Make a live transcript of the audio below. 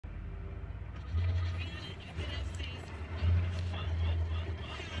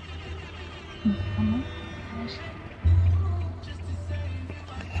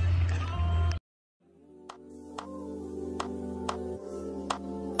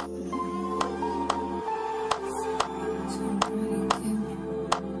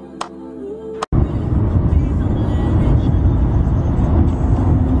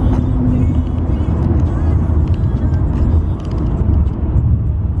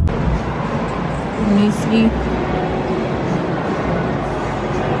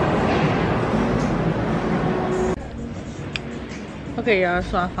Okay, y'all,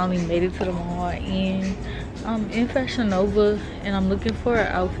 so I finally made it to the mall and I'm in Fashion Nova and I'm looking for an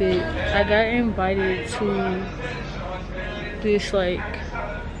outfit. I got invited to this like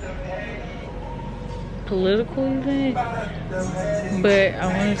political event, but I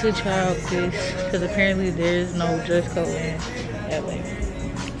wanted to try out this because apparently there's no dress code in LA.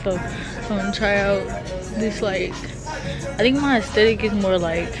 So I'm gonna try out this, like, I think my aesthetic is more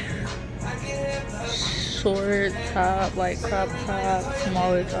like short top, like crop top,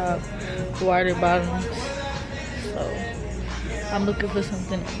 smaller top, wider bottoms. So I'm looking for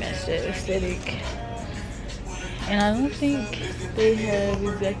something to match that aesthetic. And I don't think they have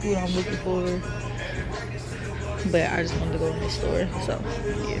exactly what I'm looking for, but I just wanted to go in the store, so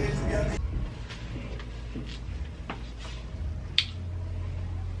yeah.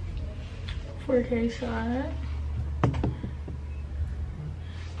 $4K shot.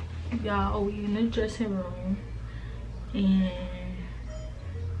 Y'all, we in the dressing room and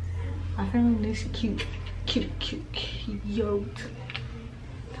I found this cute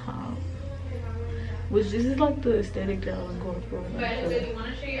top, which this is like the aesthetic that I'm going for. But do you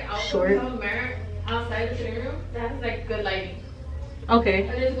want to show your outfit? Short. We have a mirror outside the sitting room that has like good lighting. Okay.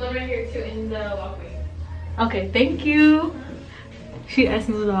 And there's one right here too in the walkway. Okay, thank you. She asked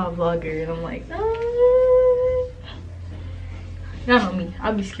me was I a vlogger and I'm like, y'all know me,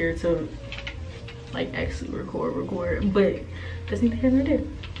 I'll be scared to like actually record, but that's neither here nor there.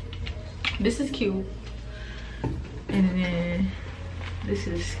 This is cute, and then this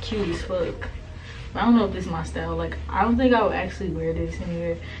is cute as fuck. But I don't know if this is my style. Like, I don't think I would actually wear this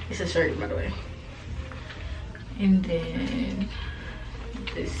anywhere. It's a shirt, by the way. And then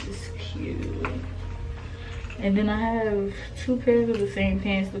this is cute. And then I have 2 pairs of the same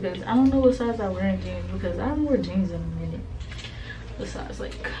pants because I don't know what size I wear in jeans, because I haven't worn jeans in a minute. Besides,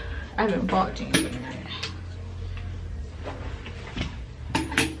 like, I haven't bought jeans in a minute.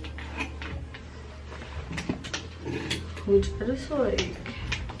 Which I just feel like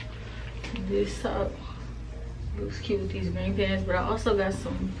this top looks cute with these green pants, but I also got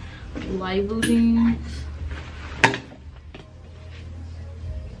some light blue jeans.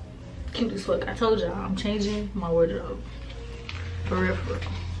 Cute as fuck. I told y'all I'm changing my wardrobe. For real, for real.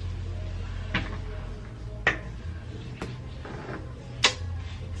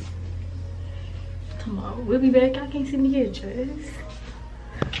 Tomorrow we'll be back. I can't see me get dressed.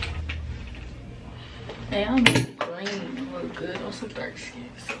 Hey, I'm green. Look good on some dark skin,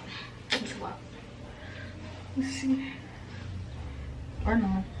 so it's a lot. Let's see. Or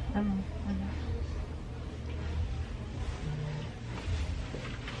not. I don't know.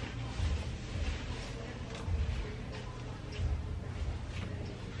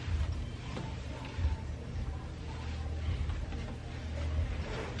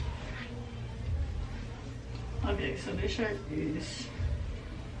 Okay, so this shirt is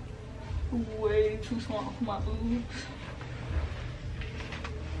way too small for my boobs.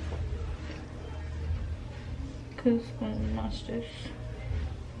 Cause match this.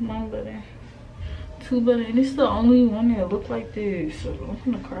 My button. 2 button. And it's the only one that look like this. So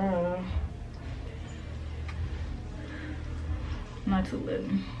I'm gonna cry. Not 2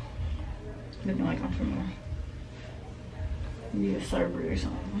 button. Looking like I'm from a server or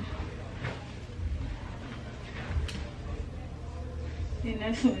something. And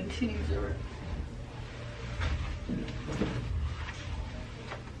that's when the titties are.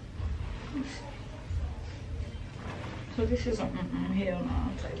 So this is a hell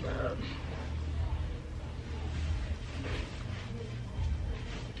no type of.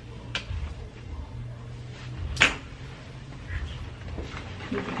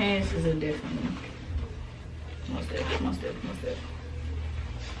 The pants is a different. Most step.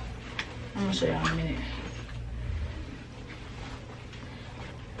 I'm gonna show y'all in a minute.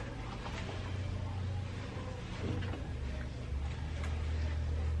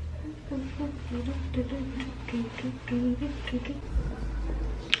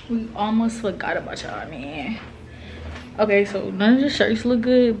 We almost forgot about y'all, man. Okay, so none of the shirts look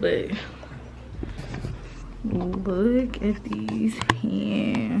good, but look at these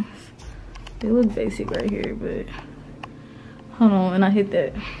pants. They look basic right here, but hold on, and I hit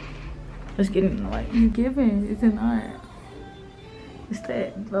that. It's getting like given, is it not? It's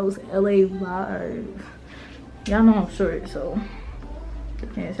those LA vibes. Y'all know I'm short, so the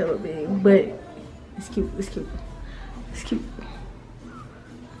pants hella big, but it's cute. It's cute. It's cute.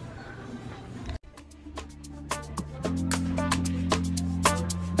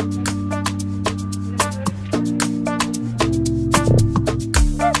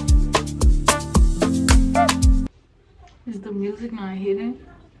 Is the music not hidden?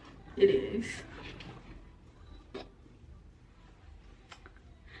 It is.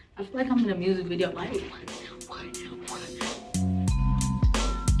 I feel like I'm in a music video. Like,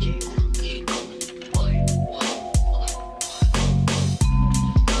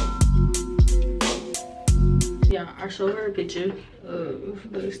 yeah, I showed her a picture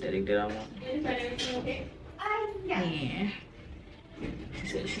of the aesthetic that I want. Yeah. She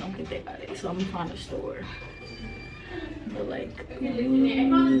said she don't get that out of it, so I'm gonna find a store. But like, I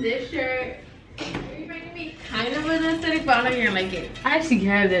found this shirt. You're making me kind of an aesthetic, but I don't even like it. I actually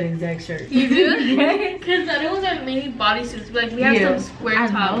have that exact shirt. You do? Because I know that many bodysuits. Like we have some square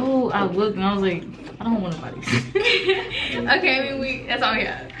tops. I know. I looked and I was like, I don't want a bodysuit. Okay, I mean that's all we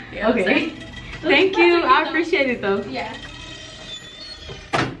have. Yeah, okay. Thank you. I appreciate it though. Yeah.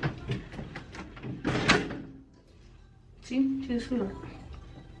 See, she's a sweetheart.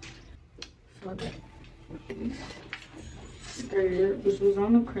 So I got this skirt, which was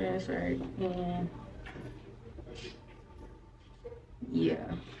on the crash, right? And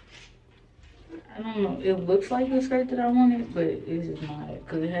yeah, I don't know. It looks like the skirt that I wanted, but it's just not,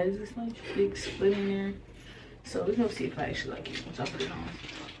 because it has this like big split in there. So we're gonna see if I actually like it once I put it on.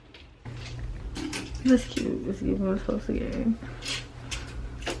 That's cute. Let's give him a close again,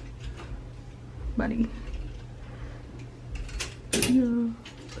 buddy. Yeah.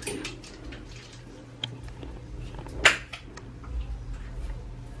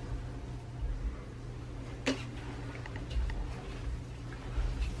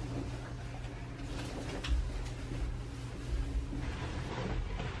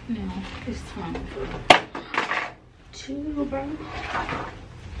 Now it's time for chill, bro.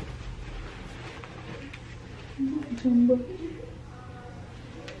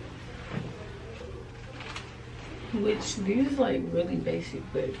 Which these like really basic,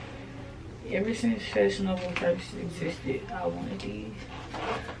 but ever since fashionable first existed, I wanted these,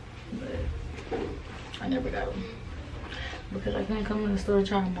 but I never got them because I couldn't come in the store and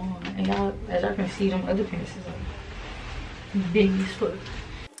try them on. And y'all, as y'all can see, them other pants is like big as fuck.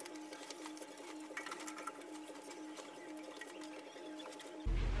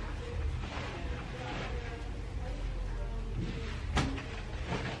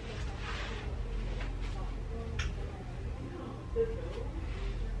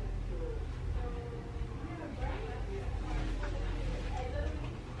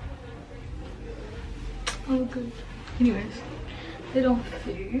 Oh, good. Anyways, they don't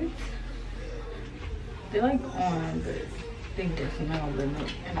fit. They like on, but they definitely not gonna look.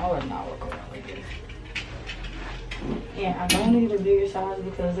 And I would not walk around like this. And I don't need a bigger size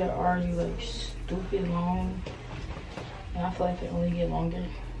because they're already like stupid long, and I feel like they only get longer.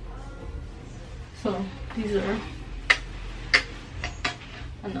 So these are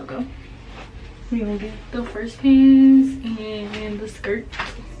a no-go. We're gonna get the first pants and the skirt,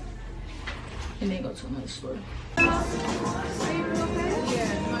 and then go to another store.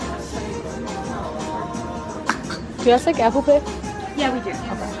 Do y'all take Apple Pay? Yeah, we do.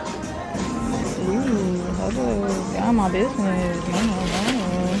 Okay. Ooh, hello. Got my business.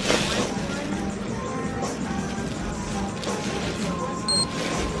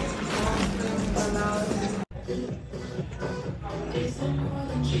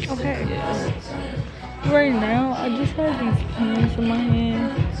 Okay. Right now, I just have these pants in my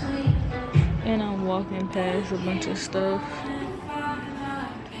hand, and I'm walking past a bunch of stuff. I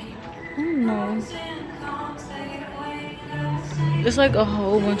don't know. It's like a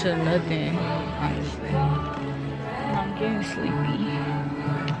whole bunch of nothing, honestly. And I'm getting sleepy.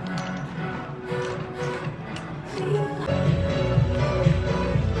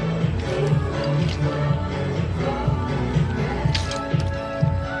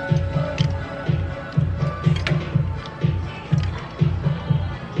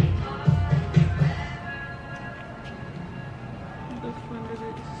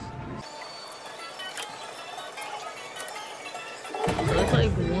 So it's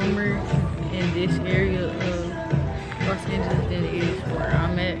like warmer in this area of Los Angeles than it is where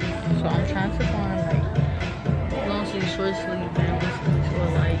I'm at. So I'm trying to find like long sleeve, short sleeve, bamboo sleeves, or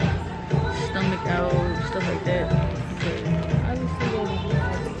like stomach out, stuff like that. But obviously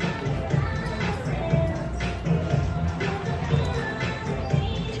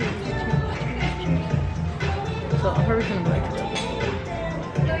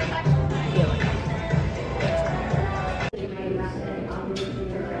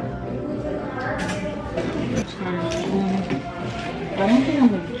I'm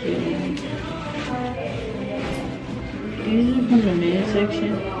gonna get one. These are from the men's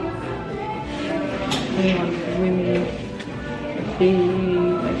section. They like really big,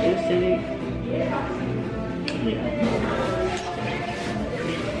 like aesthetic. Yeah.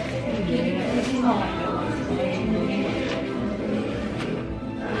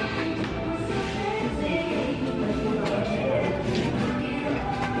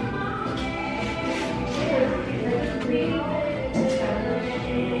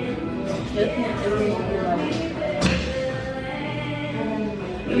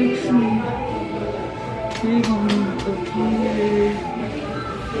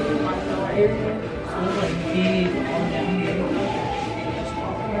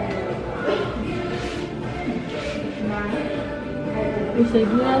 It's like,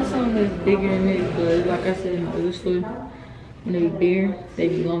 you have something that's bigger in it, but like I said in the other store, when they be bigger, they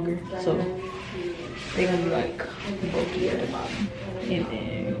be longer. So they gonna be like bulky at the bottom. And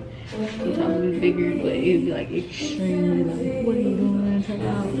then these times be bigger, but it'd be like extremely like, what are you doing? Check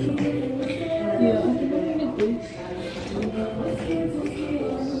out. So yeah, I think I'm gonna get this.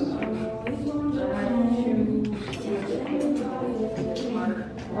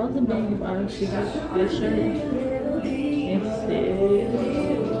 I was debating if I should get this shirt instead of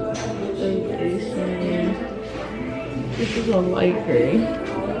this one. This is a light gray.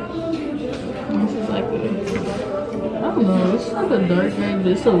 This is like a, I don't know, it's like a dark gray, but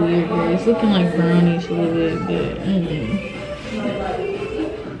it's a weird gray. It's looking like brownish a little bit, but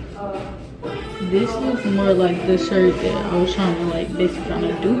this is more like the shirt that I was trying to like basically kind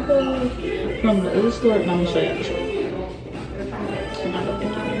of dupe from the other store, and I'm gonna show you the shirt. I'm not gonna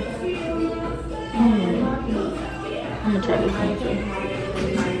think it is. I'm gonna try this one too.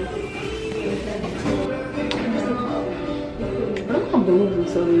 My boobs are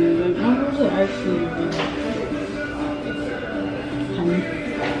so weird. Like, my boobs are actually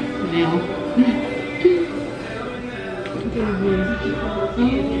now.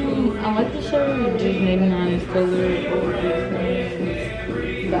 I like the shirt, just maybe not as color or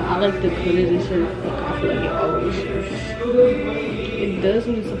different. But I like the cut of the shirt. Like, I feel like it always shows. It does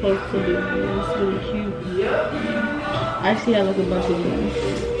what it's supposed to do. It's really cute. Actually, I like a bunch of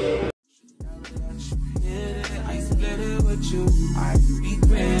these. I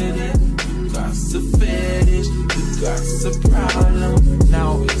regret it. You got a fetish, you got a problem.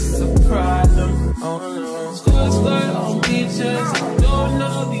 Now it's a problem. Oh no. Just like on beaches, don't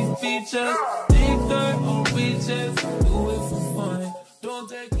know these features. Think that on beaches, do it for fun. Don't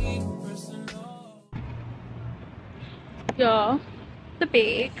take it personal. Y'all, the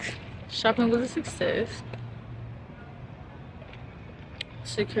bags. Shopping was a success.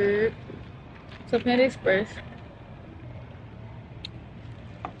 Secured some Panda Express.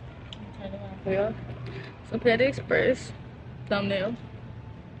 Turn around for y'all. Some Panda Express thumbnail.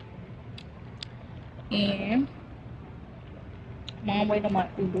 And mom waiting on my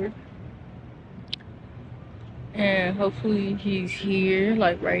Uber. And hopefully he's here,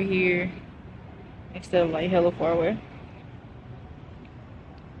 like right here, instead of like hella far away.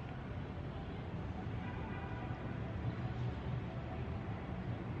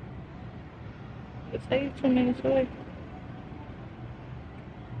 It's like 2 minutes away.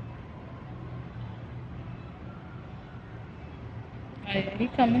 Oh yeah, he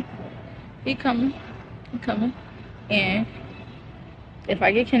coming. He coming. He coming. And if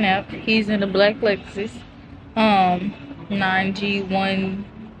I get kidnapped, he's in the black Lexus.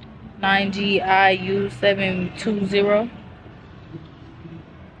 9GIU720.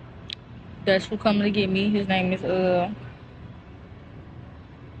 That's who coming to get me. His name is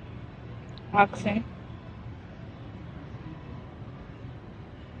Oxen.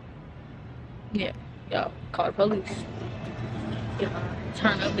 Yeah, y'all call the police if I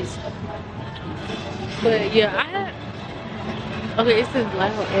turn up this. But yeah, I had, okay, it's this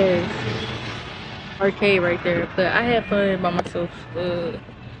loud ass arcade right there, but I had fun by myself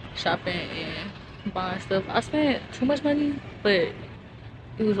shopping and buying stuff. I spent too much money, but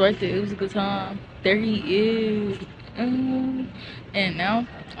it was worth it. It was a good time. There he is. And now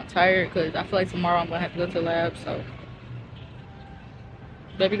I'm tired because I feel like tomorrow I'm gonna have to go to the lab, so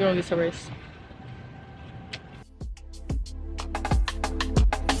baby girl gets a rest.